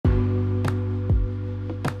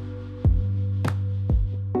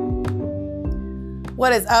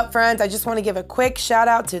What is up, friends? I just want to give a quick shout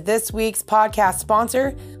out to this week's podcast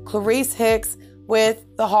sponsor, Clarice Hicks with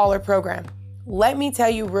the Holler program. Let me tell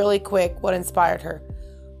you really quick what inspired her.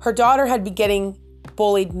 Her daughter had been getting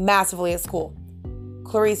bullied massively at school.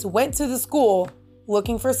 Clarice went to the school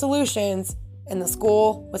looking for solutions, and the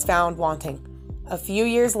school was found wanting. A few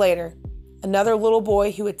years later, another little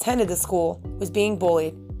boy who attended the school was being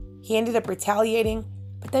bullied. He ended up retaliating,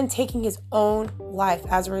 but then taking his own life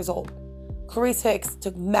as a result. Clarice Hicks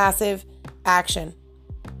took massive action.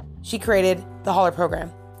 She created the Holler program,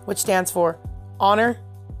 which stands for Honor,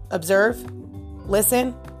 Observe,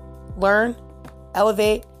 Listen, Learn,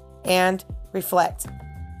 Elevate, and Reflect.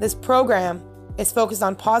 This program is focused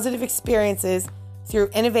on positive experiences through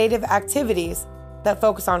innovative activities that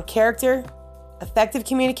focus on character, effective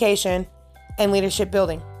communication, and leadership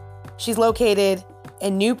building. She's located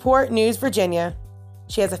in Newport News, Virginia.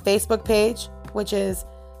 She has a Facebook page, which is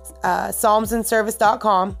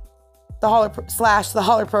psalmsandservice.com, the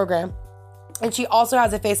Holler program. And she also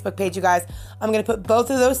has a Facebook page, you guys. I'm going to put both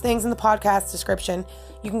of those things in the podcast description.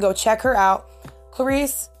 You can go check her out.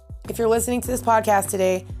 Clarice, if you're listening to this podcast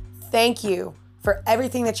today, thank you for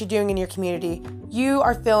everything that you're doing in your community. You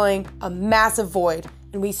are filling a massive void,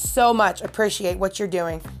 and we so much appreciate what you're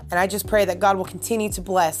doing. And I just pray that God will continue to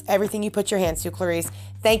bless everything you put your hands to, Clarice.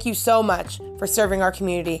 Thank you so much for serving our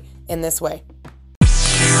community in this way.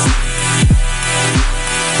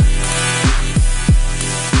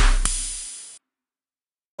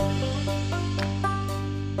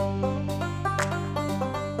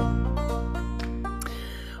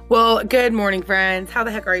 Well, good morning, friends. How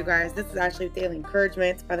the heck are you guys? This is Ashley with Daily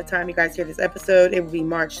Encouragement. By the time you guys hear this episode, it will be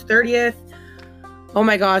March 30th. Oh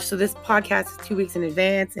my gosh, so this podcast is 2 weeks in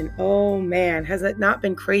advance, and oh man, has it not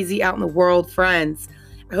been crazy out in the world, friends?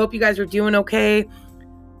 I hope you guys are doing okay.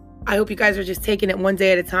 I hope you guys are just taking it one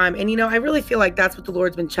day at a time. And I really feel like that's what the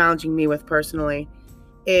Lord's been challenging me with personally,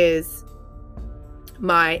 is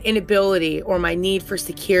my inability or my need for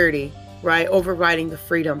security, right? Overriding the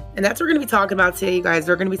freedom. And that's what we're going to be talking about today, you guys.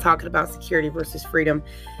 We're going to be talking about security versus freedom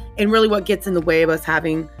and really what gets in the way of us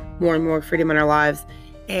having more and more freedom in our lives.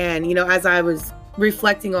 And, as I was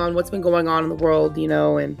reflecting on what's been going on in the world,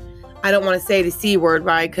 and I don't want to say the C word,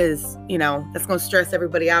 right? Because, that's going to stress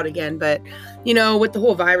everybody out again. But, with the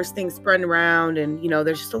whole virus thing spreading around and,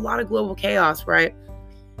 there's just a lot of global chaos, right?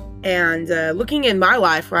 And looking in my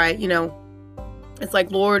life, right, it's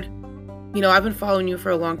like, Lord, I've been following you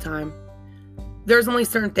for a long time. There's only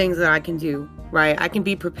certain things that I can do, right? I can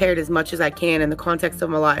be prepared as much as I can in the context of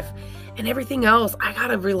my life. And everything else, I got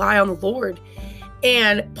to rely on the Lord.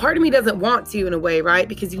 And part of me doesn't want to, in a way, right?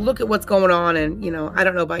 Because you look at what's going on and, I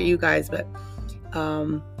don't know about you guys, but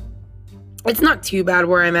it's not too bad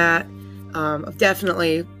where I'm at.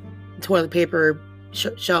 Definitely toilet paper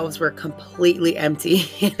shelves were completely empty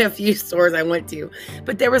in a few stores I went to.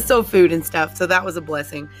 But there was still food and stuff, so that was a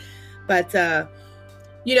blessing. But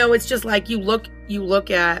it's just like you look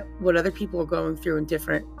at what other people are going through in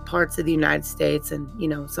different parts of the United States,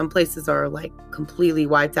 and some places are like completely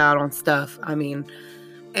wiped out on stuff. And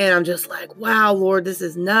I'm just like, wow, Lord, this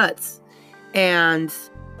is nuts. And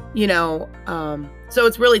so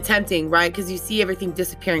it's really tempting, right? Because you see everything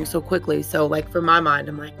disappearing so quickly. So like for my mind,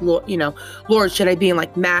 I'm like, Lord, should I be in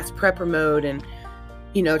like mass prepper mode and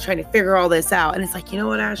trying to figure all this out? And it's like, you know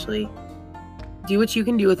what, Ashley, do what you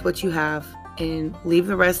can do with what you have and leave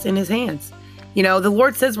the rest in his hands. The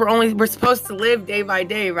Lord says we're supposed to live day by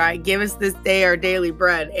day, right? Give us this day our daily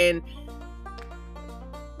bread. And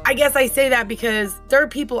I guess I say that because there are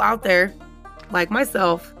people out there like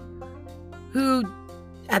myself who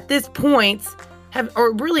at this point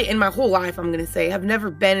or really in my whole life, I'm going to say, have never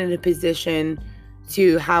been in a position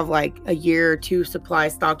to have like a year or two supply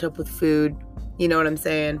stocked up with food. You know what I'm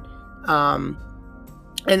saying?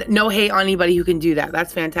 And no hate on anybody who can do that.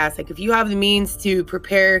 That's fantastic. If you have the means to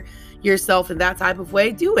prepare yourself in that type of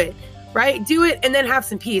way, do it, right? Do it and then have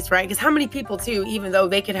some peace, right? Because how many people too, even though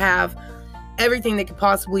they could have everything they could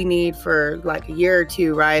possibly need for like a year or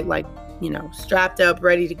two, right? Like, strapped up,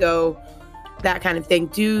 ready to go, that kind of thing.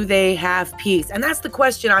 Do they have peace? And that's the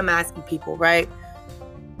question I'm asking people, right?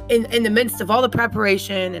 In the midst of all the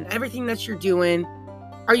preparation and everything that you're doing,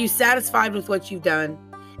 are you satisfied with what you've done?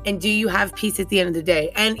 And do you have peace at the end of the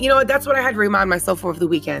day? And that's what I had to remind myself over the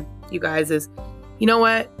weekend, you guys, is,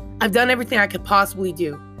 what? I've done everything I could possibly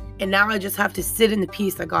do. And now I just have to sit in the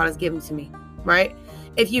peace that God has given to me, right?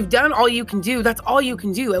 If you've done all you can do, that's all you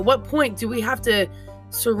can do. At what point do we have to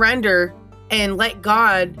surrender and let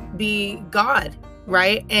God be God,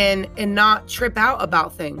 right? And not trip out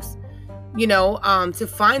about things, to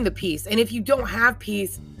find the peace. And if you don't have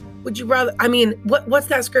peace, Would you rather, I mean, what's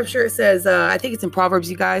that scripture? It says, I think it's in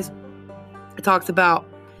Proverbs, you guys. It talks about,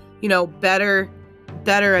 better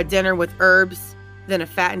a dinner with herbs than a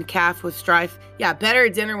fattened calf with strife. Yeah, better a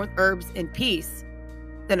dinner with herbs and peace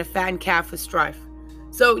than a fattened calf with strife.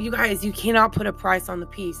 So you guys, you cannot put a price on the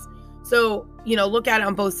peace. So, look at it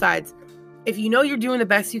on both sides. If you're doing the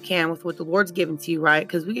best you can with what the Lord's given to you, right?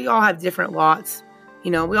 Because we all have different lots.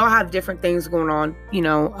 We all have different things going on.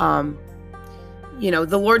 The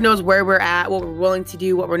Lord knows where we're at, what we're willing to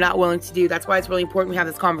do, what we're not willing to do. That's why it's really important we have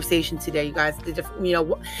this conversation today, you guys. The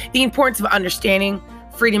importance of understanding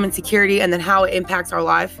freedom and security, and then how it impacts our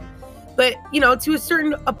life. But to a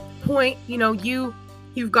certain point,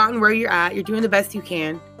 you've gotten where you're at. You're doing the best you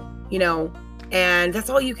can, and that's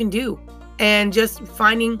all you can do. And just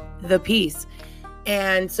finding the peace.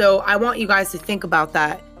 And so I want you guys to think about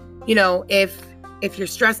that. If you're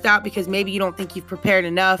stressed out because maybe you don't think you've prepared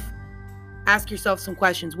enough, ask yourself some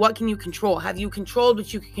questions. What can you control? Have you controlled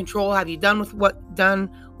what you can control? Have you done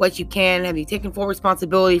what you can? Have you taken full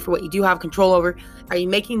responsibility for what you do have control over? Are you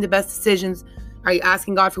making the best decisions? Are you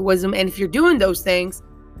asking God for wisdom? And if you're doing those things,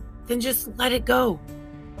 then just let it go.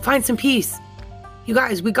 Find some peace. You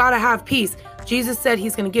guys, we got to have peace. Jesus said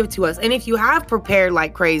he's going to give it to us. And if you have prepared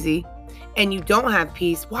like crazy and you don't have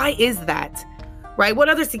peace, why is that? Right? What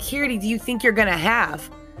other security do you think you're going to have?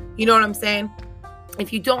 You know what I'm saying?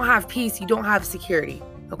 If you don't have peace, you don't have security.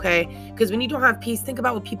 Okay? Because when you don't have peace, think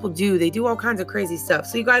about what people do. They do all kinds of crazy stuff.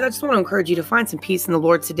 So you guys, I just want to encourage you to find some peace in the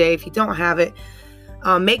Lord today. If you don't have it,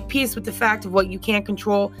 make peace with the fact of what you can't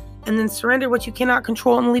control, and then surrender what you cannot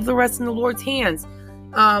control and leave the rest in the Lord's hands.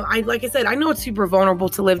 Like I said, I know it's super vulnerable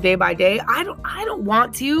to live day by day. I don't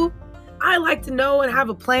want to. I like to know and have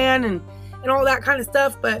a plan and all that kind of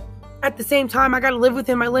stuff. But at the same time, I got to live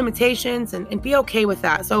within my limitations and be okay with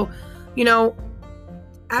that. So,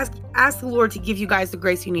 ask the Lord to give you guys the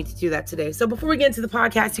grace you need to do that today. So before we get into the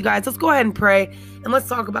podcast, you guys, let's go ahead and pray, and let's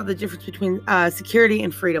talk about the difference between security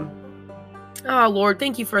and freedom. Oh, Lord,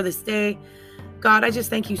 thank you for this day. God, I just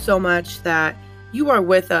thank you so much that you are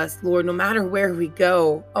with us, Lord, no matter where we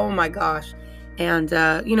go. Oh my gosh. And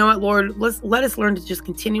you know what, Lord, let us learn to just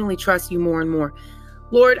continually trust you more and more.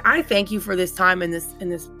 Lord, I thank you for this time and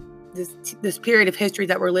this period of history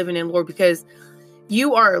that we're living in, Lord, because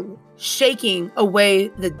you are shaking away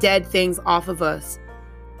the dead things off of us.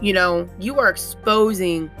 You are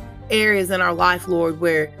exposing areas in our life, Lord,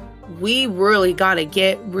 where we really got to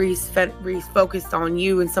get refocused on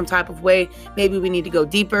you in some type of way. Maybe we need to go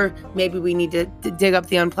deeper. Maybe we need to dig up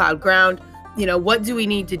the unplowed ground. What do we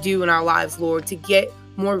need to do in our lives, Lord, to get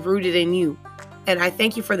more rooted in you? And I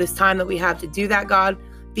thank you for this time that we have to do that, God,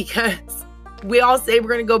 because we all say we're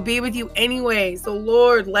going to go be with you anyway. So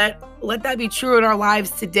Lord, let that be true in our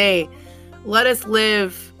lives today. Let us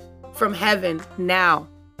live from heaven now.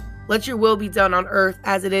 Let your will be done on earth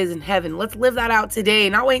as it is in heaven. Let's live that out today.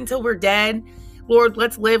 Not wait until we're dead. Lord,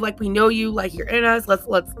 let's live like we know you, like you're in us. Let's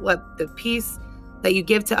let the peace that you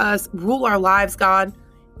give to us rule our lives, God.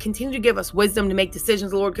 Continue to give us wisdom to make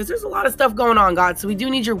decisions, Lord, because there's a lot of stuff going on, God. So we do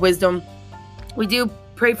need your wisdom. We do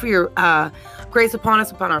pray for your grace upon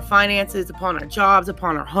us, upon our finances, upon our jobs,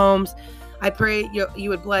 upon our homes. I pray you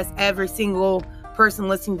would bless every single person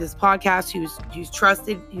listening to this podcast who's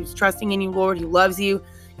trusting in you, Lord, who loves you.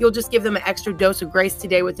 You'll just give them an extra dose of grace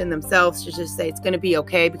today within themselves to just say it's going to be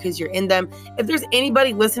okay because you're in them. If there's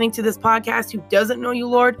anybody listening to this podcast who doesn't know you,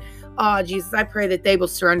 Lord, Jesus, I pray that they will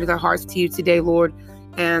surrender their hearts to you today, Lord,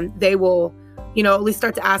 and they will, at least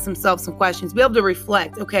start to ask themselves some questions, be able to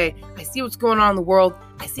reflect. Okay, I see what's going on in the world.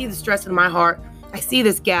 I see the stress in my heart. I see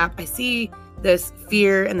this gap. I see this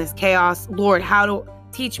fear and this chaos. Lord,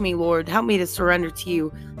 teach me, Lord, help me to surrender to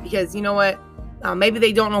you, because you know what? Maybe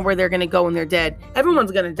they don't know where they're going to go when they're dead.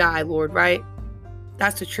 Everyone's going to die, Lord, right?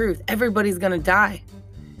 That's the truth. Everybody's going to die.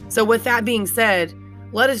 So with that being said,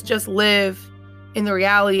 let us just live in the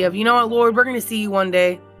reality of, you know what, Lord, we're going to see you one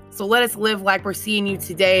day. So let us live like we're seeing you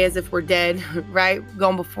today as if we're dead, right?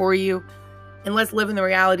 Going before you. And let's live in the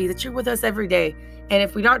reality that you're with us every day. And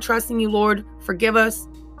if we're not trusting you, Lord, forgive us.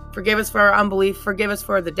 Forgive us for our unbelief. Forgive us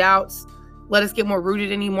for the doubts. Let us get more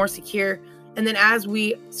rooted in you, more secure. And then as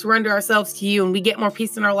we surrender ourselves to you and we get more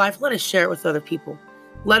peace in our life, let us share it with other people.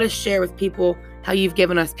 Let us share with people how you've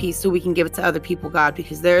given us peace so we can give it to other people, God,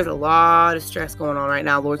 because there's a lot of stress going on right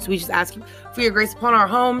now, Lord. So we just ask you for your grace upon our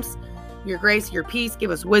homes, your grace, your peace.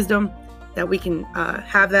 Give us wisdom that we can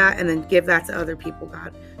have that and then give that to other people,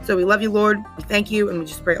 God. So we love you, Lord. We thank you, and we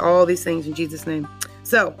just pray all these things in Jesus' name.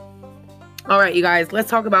 So, all right, you guys, let's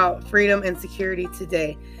talk about freedom and security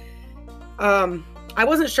today. I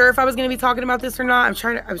wasn't sure if I was going to be talking about this or not.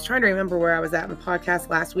 I was trying to remember where I was at in the podcast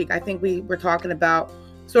last week. I think we were talking about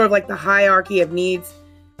sort of like the hierarchy of needs,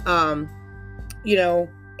 you know,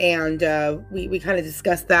 and we kind of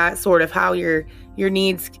discussed that, sort of how your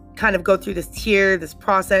needs kind of go through this tier, this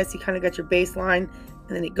process. You kind of got your baseline,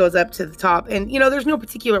 and then it goes up to the top. And, you know, there's no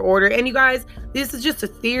particular order. And you guys, this is just a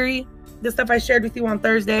theory, the stuff I shared with you on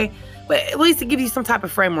Thursday, but at least it gives you some type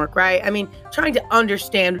of framework, right? I mean, trying to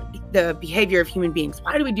understand the behavior of human beings.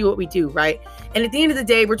 Why do we do what we do, right? And at the end of the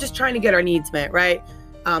day, we're just trying to get our needs met, right?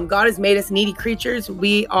 God has made us needy creatures.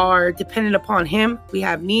 We are dependent upon him. We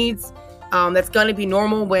have needs. That's going to be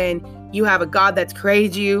normal when you have a God that's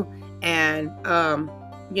created you, and,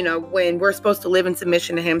 you know, when we're supposed to live in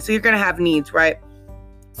submission to him. So you're going to have needs, right?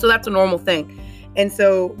 So that's a normal thing. And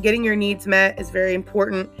so getting your needs met is very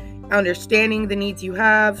important. Understanding the needs you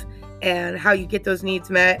have and how you get those needs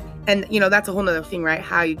met. And, you know, that's a whole nother thing, right?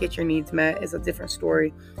 How you get your needs met is a different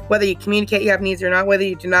story. Whether you communicate you have needs or not, whether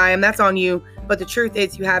you deny them, that's on you. But the truth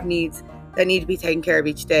is you have needs that need to be taken care of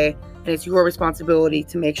each day. And it's your responsibility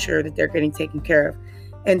to make sure that they're getting taken care of.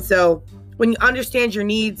 And so when you understand your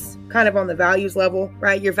needs kind of on the values level,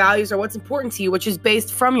 right? Your values are what's important to you, which is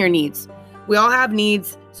based from your needs. We all have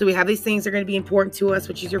needs. So we have these things that are going to be important to us,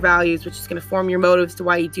 which is your values, which is going to form your motives to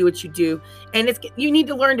why you do what you do. And you need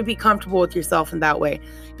to learn to be comfortable with yourself in that way,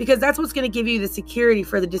 because that's what's going to give you the security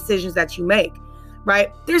for the decisions that you make,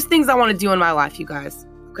 right? There's things I want to do in my life, you guys.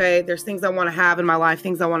 Okay. There's things I want to have in my life,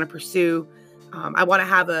 things I want to pursue. I want to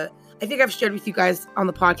have I think I've shared with you guys on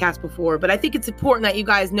the podcast before, but I think it's important that you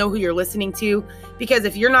guys know who you're listening to, because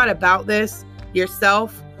if you're not about this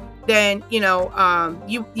yourself, then, you know,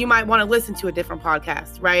 you might want to listen to a different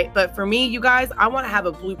podcast, right? But for me, you guys, I want to have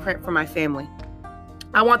a blueprint for my family.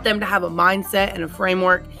 I want them to have a mindset and a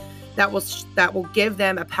framework that will give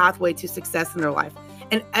them a pathway to success in their life,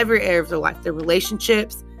 in every area of their life, their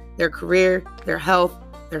relationships, their career, their health,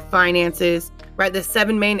 their finances, right? The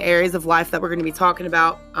 7 main areas of life that we're going to be talking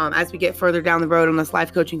about as we get further down the road on this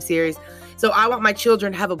life coaching series. So I want my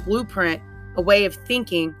children to have a blueprint, a way of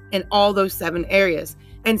thinking in all those 7 areas.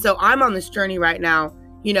 And so I'm on this journey right now,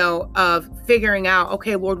 you know, of figuring out,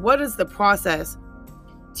 okay, Lord, what is the process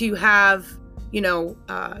to have, you know,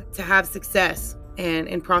 to have success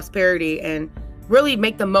and prosperity and really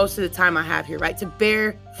make the most of the time I have here, right? To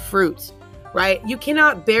bear fruit, right? You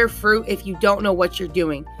cannot bear fruit if you don't know what you're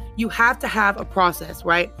doing. You have to have a process,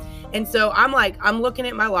 right? And so I'm looking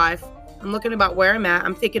at my life. I'm looking about where I'm at.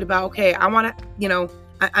 I'm thinking about, okay, I want to, you know,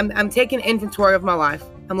 I'm taking inventory of my life.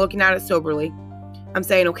 I'm looking at it soberly. I'm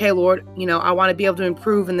saying, okay, Lord, you know, I want to be able to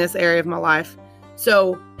improve in this area of my life.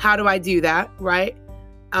 So how do I do that, right?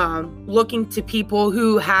 Looking to people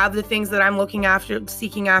who have the things that I'm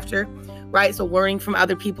seeking after, right? So learning from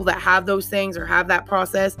other people that have those things or have that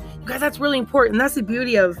process. You guys, that's really important. That's the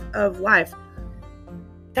beauty of life.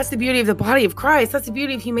 That's the beauty of the body of Christ. That's the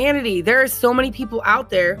beauty of humanity. There are so many people out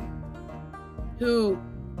there who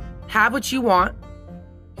have what you want,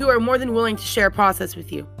 who are more than willing to share a process with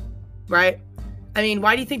you, right? I mean,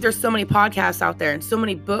 why do you think there's so many podcasts out there and so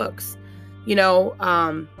many books? You know,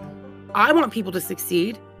 I want people to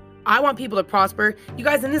succeed. I want people to prosper. You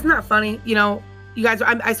guys, and it's not funny, you know, you guys,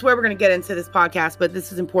 I swear we're going to get into this podcast, but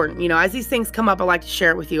this is important. You know, as these things come up, I like to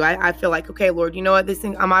share it with you. I feel like, okay, Lord, you know what? This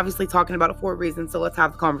thing, I'm obviously talking about it for a reason, so let's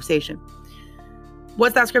have the conversation.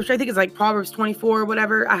 What's that scripture? I think it's like Proverbs 24 or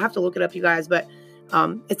whatever. I have to look it up, you guys, but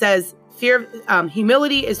it says,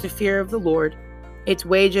 humility is the fear of the Lord. Its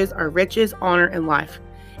wages are riches, honor, and life.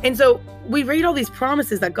 And so we read all these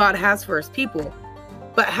promises that God has for his people.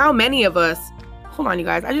 But how many of us, hold on, you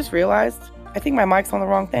guys, I just realized, I think my mic's on the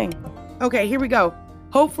wrong thing. Okay, here we go.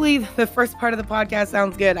 Hopefully the first part of the podcast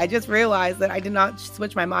sounds good. I just realized that I did not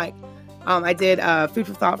switch my mic. I did Food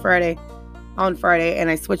for Thought Friday on Friday,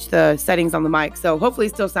 and I switched the settings on the mic. So hopefully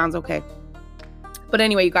it still sounds okay. But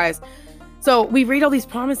anyway, you guys, so we read all these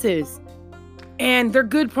promises, and they're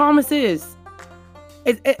good promises.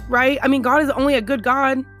 Right? I mean, God is only a good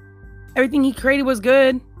God. Everything he created was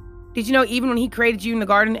good. Did you know even when he created you in the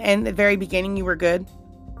garden and the very beginning, you were good?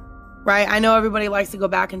 Right? I know everybody likes to go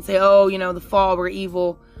back and say, oh, you know, the fall, we're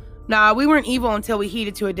evil. Nah, we weren't evil until we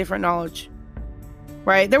heeded to a different knowledge.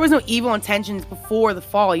 Right? There was no evil intentions before the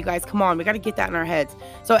fall. You guys, come on. We got to get that in our heads.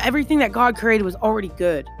 So everything that God created was already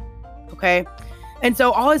good. Okay? And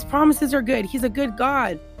so all his promises are good. He's a good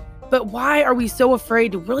God. But why are we so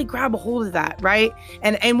afraid to really grab a hold of that, right?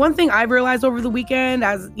 And one thing I've realized over the weekend,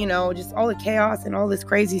 as you know, just all the chaos and all this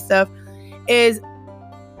crazy stuff, is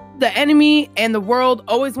the enemy and the world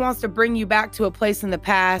always wants to bring you back to a place in the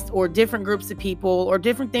past or different groups of people or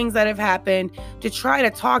different things that have happened to try to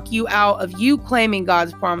talk you out of you claiming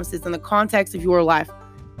God's promises in the context of your life,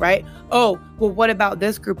 right? Oh, well, what about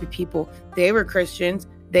this group of people? They were Christians.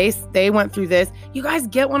 They went through this. You guys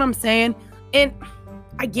get what I'm saying? And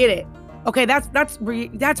I get it. Okay, that's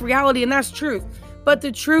reality and that's truth. But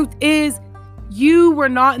the truth is, you were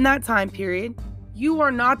not in that time period. You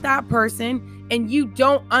are not that person, and you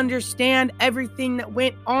don't understand everything that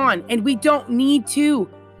went on, and we don't need to.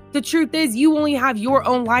 The truth is, you only have your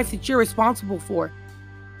own life that you're responsible for,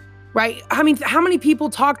 right? I mean, how many people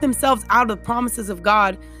talk themselves out of the promises of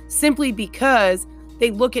God simply because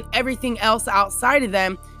they look at everything else outside of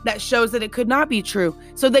them that shows that it could not be true?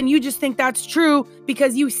 So then you just think that's true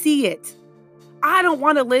because you see it. I don't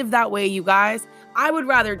want to live that way, you guys. I would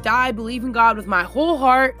rather die believing God with my whole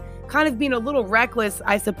heart, kind of being a little reckless,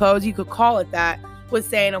 I suppose you could call it that, with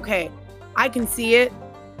saying, okay, I can see it,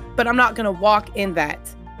 but I'm not going to walk in that.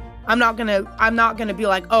 I'm not going to be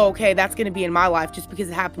like, oh, okay, that's going to be in my life just because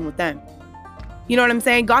it happened with them. You know what I'm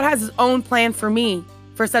saying? God has his own plan for me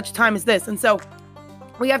for such a time as this. And so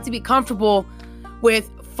we have to be comfortable with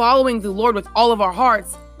following the Lord with all of our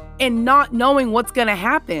hearts and not knowing what's going to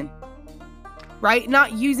happen, right?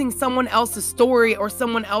 Not using someone else's story or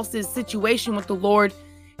someone else's situation with the Lord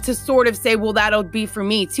to sort of say, well, that'll be for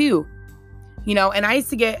me too. You know, and I used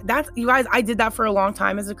to get that, you guys, I did that for a long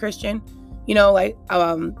time as a Christian. You know, like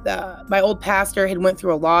my old pastor had went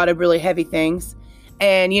through a lot of really heavy things.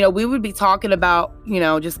 And, you know, we would be talking about, you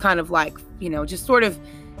know, just kind of like, you know, just sort of,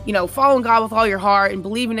 you know, following God with all your heart and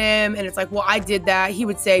believing him. And it's like, well, I did that. He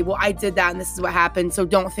would say, well, I did that and this is what happened. So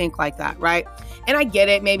don't think like that. Right. And I get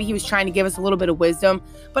it. Maybe he was trying to give us a little bit of wisdom.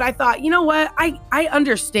 But I thought, you know what? I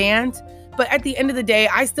understand. But at the end of the day,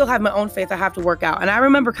 I still have my own faith I have to work out. And I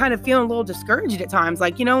remember kind of feeling a little discouraged at times.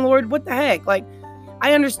 Like, you know, Lord, what the heck? Like,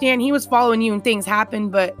 I understand he was following you and things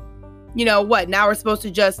happened, but you know what? Now we're supposed to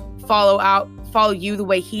just follow you the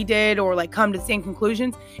way he did, or like come to the same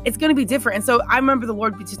conclusions. It's going to be different. And so I remember the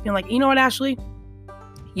Lord just being like, you know what, Ashley,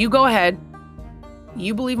 you go ahead.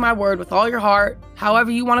 You believe my word with all your heart, however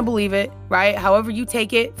you want to believe it, right? However you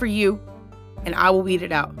take it for you, and I will weed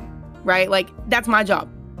it out, right? Like, that's my job.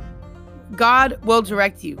 God will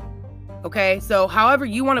direct you. Okay. So however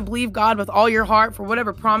you want to believe God with all your heart for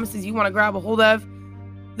whatever promises you want to grab a hold of,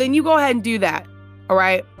 then you go ahead and do that. All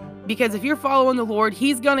right. Because if you're following the Lord,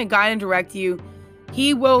 he's going to guide and direct you.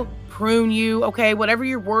 He will prune you. Okay. Whatever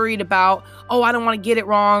you're worried about. Oh, I don't want to get it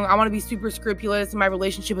wrong. I want to be super scrupulous in my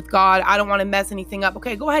relationship with God. I don't want to mess anything up.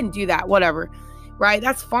 Okay. Go ahead and do that. Whatever. Right.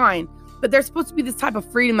 That's fine. But there's supposed to be this type of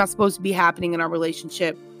freedom that's supposed to be happening in our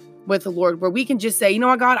relationship with the Lord, where we can just say, you know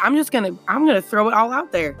what, God, I'm going to throw it all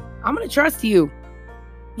out there. I'm going to trust you.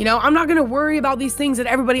 You know, I'm not going to worry about these things that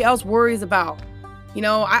everybody else worries about. You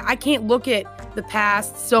know, I can't look at the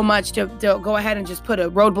past so much to go ahead and just put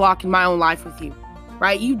a roadblock in my own life with you,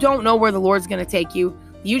 right? You don't know where the Lord's going to take you.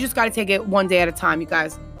 You just got to take it one day at a time, you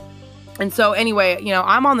guys. And so anyway, you know,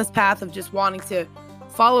 I'm on this path of just wanting to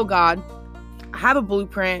follow God, have a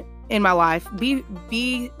blueprint in my life,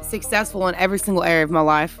 be successful in every single area of my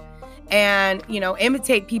life. And, you know,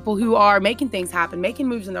 imitate people who are making things happen, making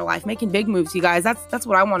moves in their life, making big moves, you guys. That's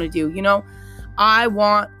what I want to do. You know, I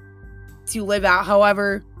want to live out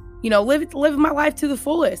however, you know, live my life to the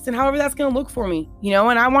fullest, and however that's going to look for me, you know,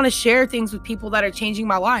 and I want to share things with people that are changing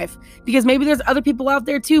my life, because maybe there's other people out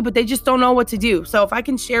there too, but they just don't know what to do. So if I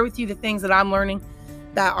can share with you the things that I'm learning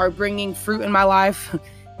that are bringing fruit in my life,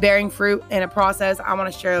 bearing fruit in a process, I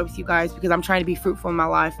want to share it with you guys, because I'm trying to be fruitful in my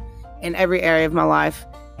life, in every area of my life.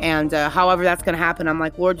 And however that's going to happen, I'm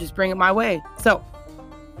like, Lord, just bring it my way. So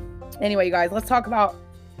anyway, you guys, let's talk about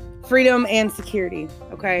freedom and security.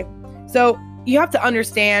 Okay. So you have to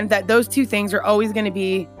understand that those two things are always going to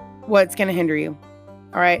be what's going to hinder you.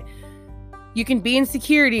 All right. You can be in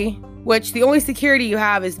security, which the only security you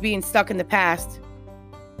have is being stuck in the past.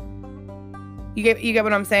 You get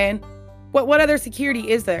what I'm saying? What other security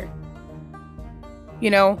is there? You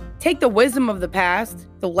know, take the wisdom of the past,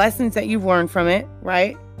 the lessons that you've learned from it,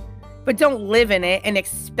 right? But don't live in it and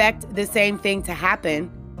expect the same thing to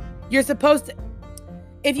happen. You're supposed to,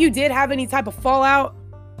 if you did have any type of fallout,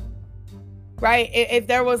 right? If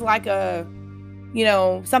there was like a, you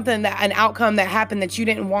know, something that, an outcome that happened that you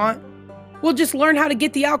didn't want, well, just learn how to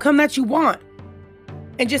get the outcome that you want.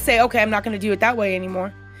 And just say, okay, I'm not going to do it that way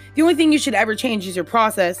anymore. The only thing you should ever change is your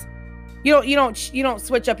process. You don't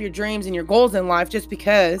switch up your dreams and your goals in life just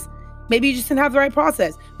because maybe you just didn't have the right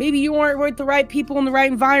process. Maybe you weren't with the right people in the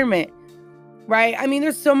right environment, right? I mean,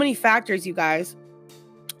 there's so many factors, you guys.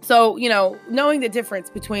 So, you know, knowing the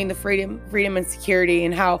difference between the freedom and security,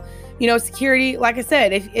 and how, you know, security, like I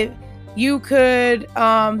said, if you could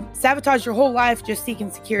sabotage your whole life just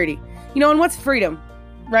seeking security, you know, and what's freedom,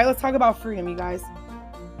 right? Let's talk about freedom, you guys.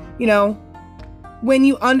 You know, when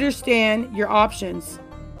you understand your options,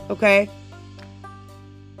 okay?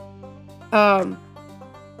 You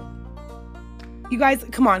guys,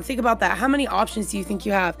 come on, think about that. How many options do you think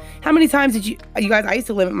you have? How many times did you guys, I used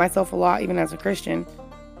to limit myself a lot, even as a Christian.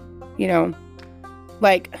 You know,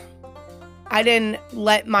 like, I didn't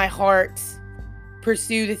let my heart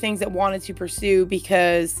pursue the things that wanted to pursue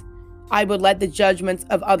because I would let the judgments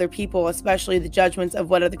of other people, especially the judgments of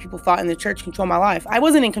what other people thought in the church, control my life. I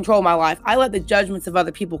wasn't in control of my life. I let the judgments of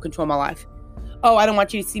other people control my life. Oh, I don't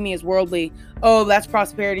want you to see me as worldly. Oh, that's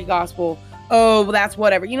prosperity gospel. Oh, that's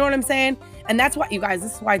whatever. You know what I'm saying? And that's why, you guys,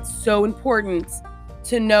 this is why it's so important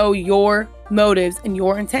to know your motives and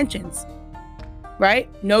your intentions, right?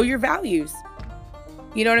 Know your values.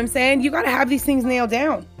 You know what I'm saying? You got to have these things nailed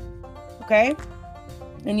down, okay?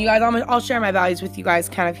 And you guys, I'll share my values with you guys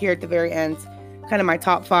kind of here at the very end, kind of my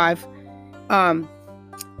top 5.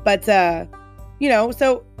 You know,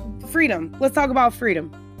 so freedom. Let's talk about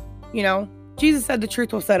freedom. You know, Jesus said the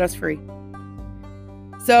truth will set us free.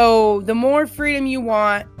 So the more freedom you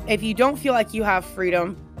want, if you don't feel like you have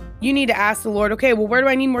freedom, you need to ask the Lord, okay, well, where do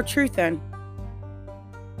I need more truth then?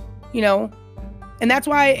 You know, and that's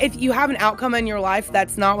why if you have an outcome in your life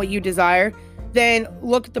that's not what you desire, then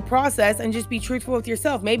look at the process and just be truthful with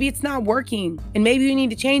yourself. Maybe it's not working and maybe you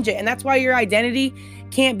need to change it. And that's why your identity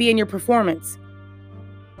can't be in your performance,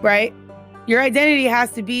 right? Your identity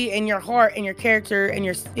has to be in your heart and your character and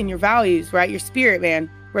your values, right? Your spirit, man,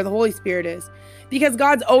 where the Holy Spirit is. Because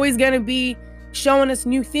God's always going to be showing us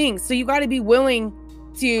new things. So you got to be willing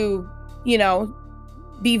to, you know,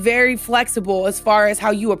 be very flexible as far as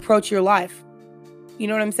how you approach your life. You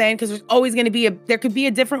know what I'm saying? Because there's always going to be there could be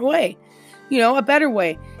a different way, you know, a better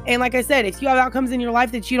way. And like I said, if you have outcomes in your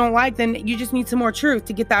life that you don't like, then you just need some more truth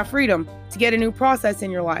to get that freedom, to get a new process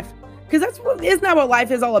in your life. Because isn't that what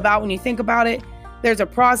life is all about when you think about it? There's a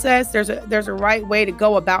process, there's a right way to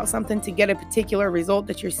go about something to get a particular result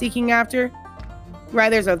that you're seeking after. Right?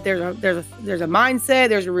 There's a mindset,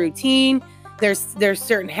 there's a routine, there's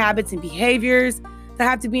certain habits and behaviors that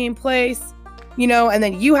have to be in place, you know, and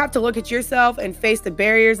then you have to look at yourself and face the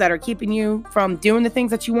barriers that are keeping you from doing the things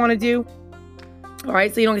that you want to do. All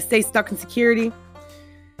right, so you don't stay stuck in security.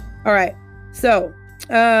 All right, so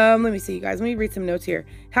let me see, you guys. Let me read some notes here.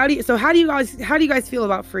 How do you guys feel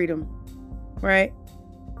about freedom? Right?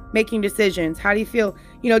 Making decisions. How do you feel?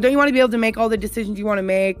 You know, don't you want to be able to make all the decisions you want to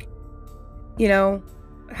make? You know,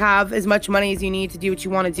 have as much money as you need to do what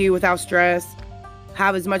you want to do without stress.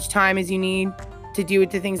 Have as much time as you need to do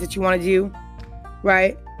the things that you want to do,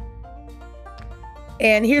 right?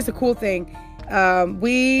 And here's the cool thing.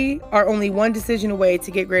 We are only one decision away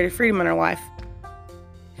to get greater freedom in our life.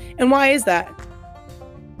 And why is that?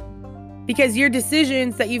 Because your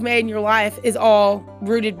decisions that you've made in your life is all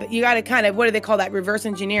rooted, but you got to kind of, what do they call that? Reverse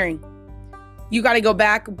engineering. You got to go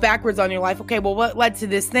backwards on your life. Okay, well, what led to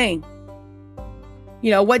this thing? You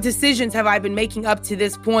know, what decisions have I been making up to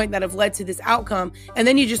this point that have led to this outcome? And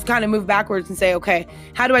then you just kind of move backwards and say, okay,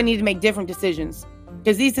 how do I need to make different decisions?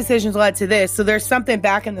 Because these decisions led to this. So there's something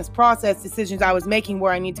back in this process, decisions I was making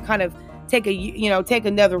where I need to kind of take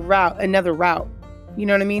another route. You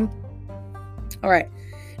know what I mean? All right.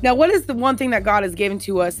 Now, what is the one thing that God has given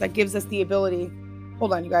to us that gives us the ability?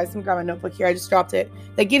 Hold on, you guys. Let me grab my notebook here. I just dropped it.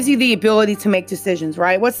 That gives you the ability to make decisions,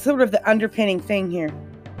 right? What's sort of the underpinning thing here?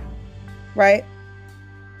 Right?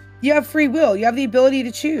 You have free will. You have the ability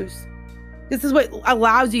to choose. This is what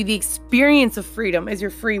allows you the experience of freedom is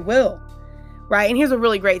your free will, right? And here's a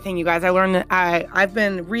really great thing, you guys. I learned that I've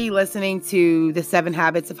been re-listening to the 7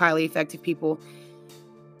 Habits of Highly Effective People.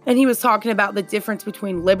 And he was talking about the difference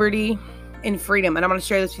between liberty and freedom. And I'm going to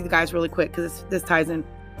share this with you guys really quick because this ties in.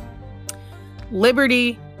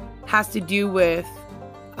 Liberty has to do with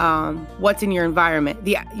what's in your environment.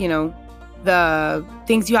 The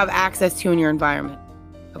things you have access to in your environment.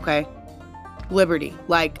 Okay. Liberty,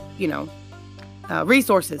 like,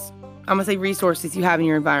 resources. I'm going to say resources you have in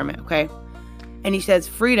your environment. Okay. And he says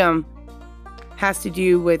freedom has to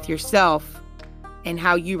do with yourself and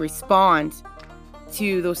how you respond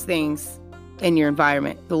to those things in your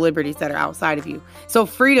environment, the liberties that are outside of you. So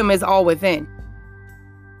freedom is all within,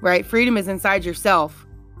 right? Freedom is inside yourself.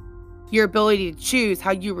 Your ability to choose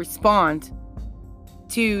how you respond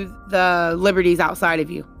to the liberties outside of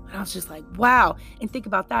you. And I was just like, wow. And think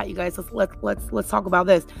about that, you guys. Let's talk about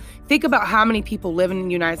this. Think about how many people live in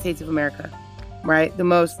the United States of America, right? The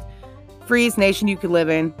most freest nation you could live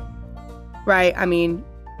in, right? I mean,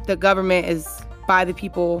 the government is by the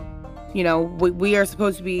people. We are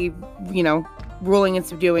supposed to be, ruling and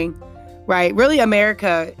subduing, right? Really,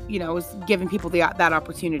 America, is giving people that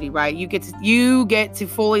opportunity, right? You get to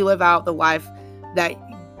fully live out the life that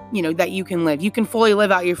you can live. You can fully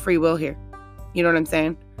live out your free will here. You know what I'm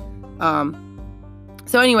saying?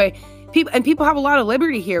 So anyway, People have a lot of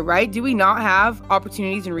liberty here, right? Do we not have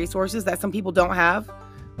opportunities and resources that some people don't have?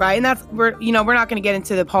 Right. And we're not going to get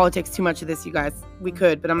into the politics too much of this, you guys. We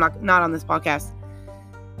could, but I'm not on this podcast.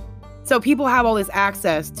 So people have all this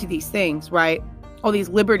access to these things, right? All these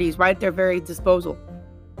liberties, right? At their very disposal,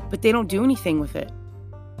 but they don't do anything with it.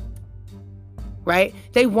 Right?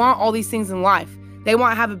 They want all these things in life. They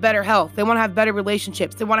want to have a better health. They want to have better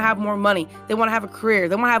relationships. They want to have more money. They want to have a career.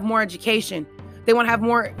 They want to have more education. They want to have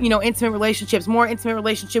more, intimate relationships, more intimate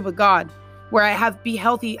relationship with God, where I be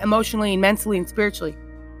healthy emotionally and mentally and spiritually.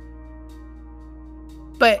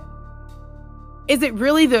 But is it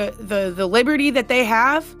really the liberty that they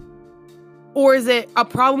have? Or is it a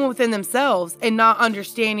problem within themselves and not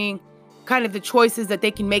understanding kind of the choices that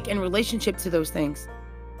they can make in relationship to those things?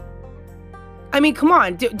 I mean, come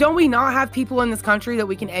on. Don't we not have people in this country that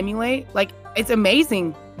we can emulate? Like, it's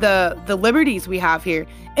amazing the liberties we have here.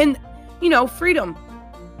 And, freedom.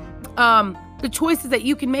 The choices that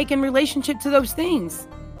you can make in relationship to those things.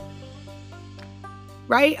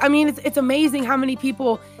 Right? I mean, it's amazing how many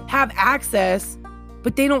people have access,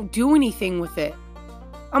 but they don't do anything with it.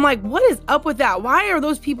 I'm like, what is up with that? Why are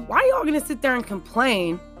y'all going to sit there and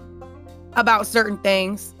complain about certain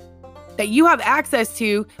things that you have access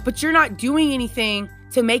to, but you're not doing anything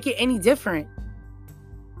to make it any different?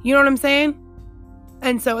 You know what I'm saying?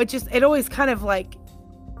 And so it always kind of like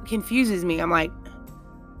confuses me. I'm like,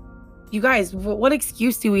 you guys, what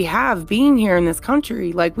excuse do we have being here in this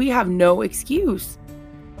country? Like, we have no excuse.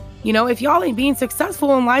 If y'all ain't being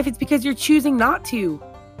successful in life, it's because you're choosing not to.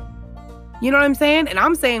 You know what I'm saying? And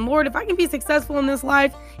I'm saying, Lord, if I can be successful in this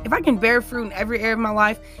life, if I can bear fruit in every area of my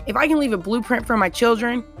life, if I can leave a blueprint for my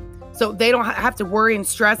children so they don't have to worry and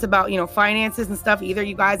stress about, finances and stuff either,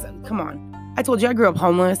 you guys, come on. I told you I grew up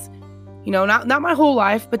homeless, not my whole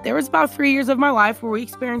life, but there was about 3 years of my life where we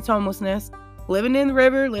experienced homelessness. Living in the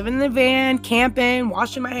river, living in the van, camping,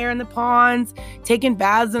 washing my hair in the ponds, taking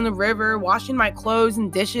baths in the river, washing my clothes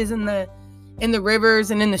and dishes in the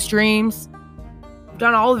rivers and in the streams. I've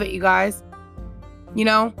done all of it, you guys. Me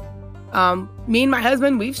and my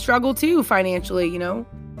husband, we've struggled too financially,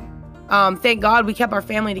 Thank God we kept our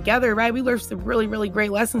family together, right? We learned some really, really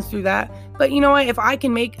great lessons through that. But you know what? If I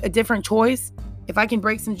can make a different choice, if I can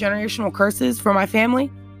break some generational curses for my family,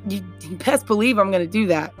 you best believe I'm going to do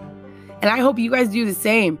that. And I hope you guys do the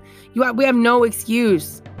same. We have no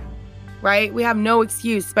excuse, right? We have no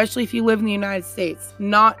excuse, especially if you live in the United States,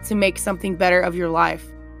 not to make something better of your life.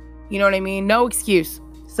 You know what I mean? No excuse.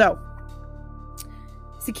 So,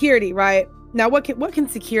 security, right? Now, what can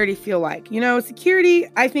security feel like? Security,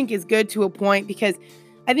 I think, is good to a point, because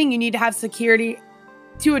I think you need to have security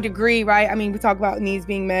to a degree, right? I mean, we talk about needs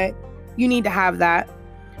being met. You need to have that,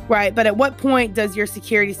 right? But at what point does your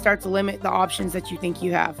security start to limit the options that you think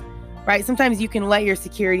you have? Right? Sometimes you can let your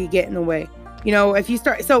security get in the way. If you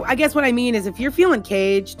start, so I guess what I mean is, if you're feeling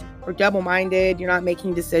caged or double-minded, you're not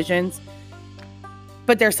making decisions,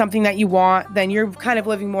 but there's something that you want, then you're kind of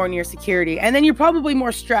living more in your security. And then you're probably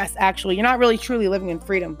more stressed, actually. You're not really truly living in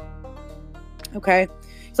freedom. Okay?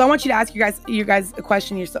 So I want you to ask you guys a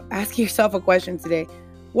question. Ask yourself a question today.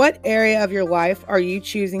 What area of your life are you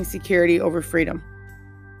choosing security over freedom?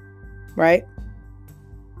 Right?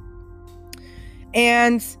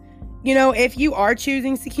 And if you are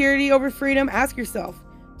choosing security over freedom, ask yourself,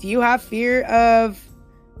 do you have fear of,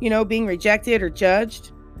 being rejected or judged?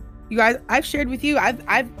 You guys, I've shared with you,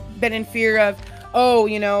 I've been in fear of,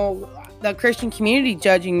 the Christian community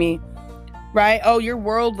judging me, right? Oh, you're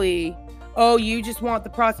worldly. Oh, you just want the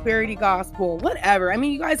prosperity gospel, whatever. I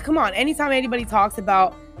mean, you guys, come on. Anytime anybody talks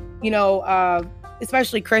about,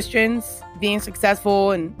 especially Christians being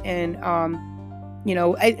successful and anybody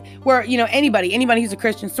who's a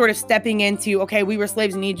Christian sort of stepping into, okay, we were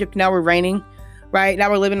slaves in Egypt, now we're reigning, right? Now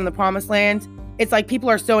we're living in the promised land. It's like people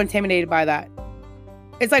are so intimidated by that.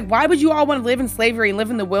 It's like, why would you all want to live in slavery and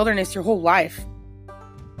live in the wilderness your whole life?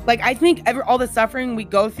 Like, I think all the suffering we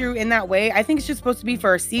go through in that way, I think it's just supposed to be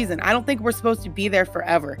for a season. I don't think we're supposed to be there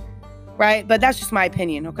forever, right? But that's just my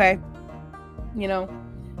opinion, okay?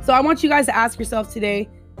 So I want you guys to ask yourself today,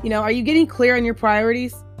 are you getting clear on your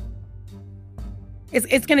priorities?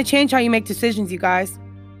 It's going to change how you make decisions, you guys.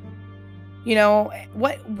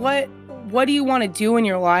 What do you want to do in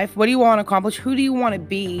your life? What do you want to accomplish? Who do you want to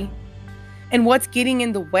be? And what's getting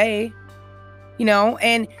in the way?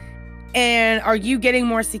 And are you getting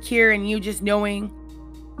more secure in you just knowing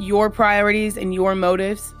your priorities and your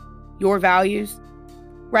motives, your values,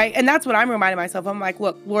 right? And that's what I'm reminding myself. I'm like,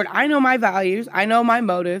 look, Lord, I know my values. I know my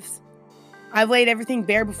motives. I've laid everything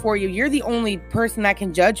bare before you. You're the only person that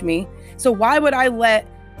can judge me. So why would I let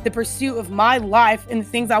the pursuit of my life and the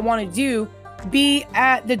things I want to do be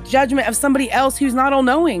at the judgment of somebody else who's not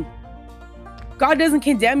all-knowing. God doesn't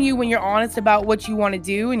condemn you when you're honest about what you want to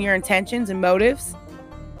do and your intentions and motives,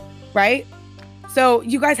 right? So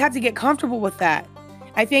you guys have to get comfortable with that.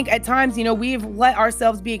 I think at times, we've let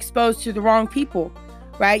ourselves be exposed to the wrong people,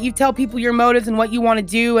 right? You tell people your motives and what you want to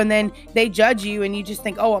do, and then they judge you and you just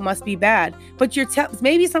think, oh, it must be bad. But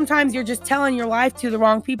maybe sometimes you're just telling your life to the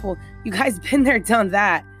wrong people. You guys been there, done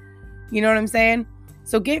that. You know what I'm saying?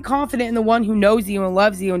 So get confident in the one who knows you and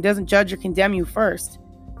loves you and doesn't judge or condemn you first.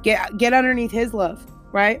 Get underneath his love,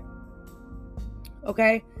 right?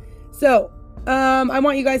 Okay. So, I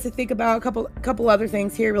want you guys to think about a couple other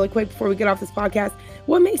things here really quick before we get off this podcast.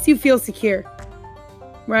 What makes you feel secure,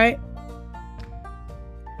 right?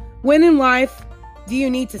 When in life do you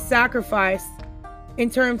need to sacrifice in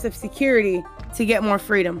terms of security to get more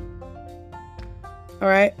freedom? All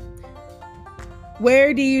right.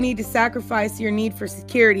 Where do you need to sacrifice your need for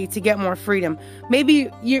security to get more freedom?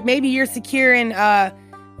 Maybe you're secure in,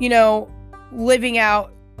 living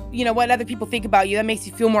out, what other people think about you. That makes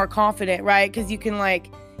you feel more confident, right? Because you can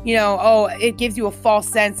it gives you a false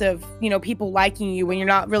sense of, people liking you when you're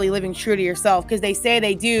not really living true to yourself, because they say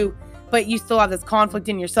they do, but you still have this conflict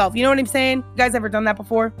in yourself. You know what I'm saying? You guys ever done that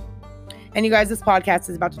before? And you guys, this podcast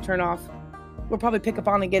is about to turn off. We'll probably pick up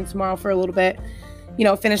on again tomorrow for a little bit,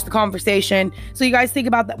 finish the conversation. So you guys think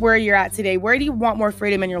about where you're at today. Where do you want more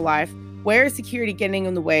freedom in your life? Where is security getting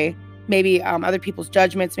in the way? Maybe other people's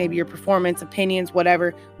judgments, maybe your performance, opinions,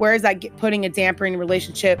 whatever. Where is that putting a damper in a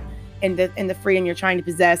relationship and the freedom you're trying to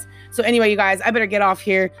possess? So anyway, you guys, I better get off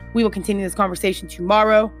here. We will continue this conversation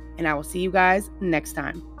tomorrow, and I will see you guys next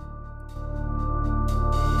time.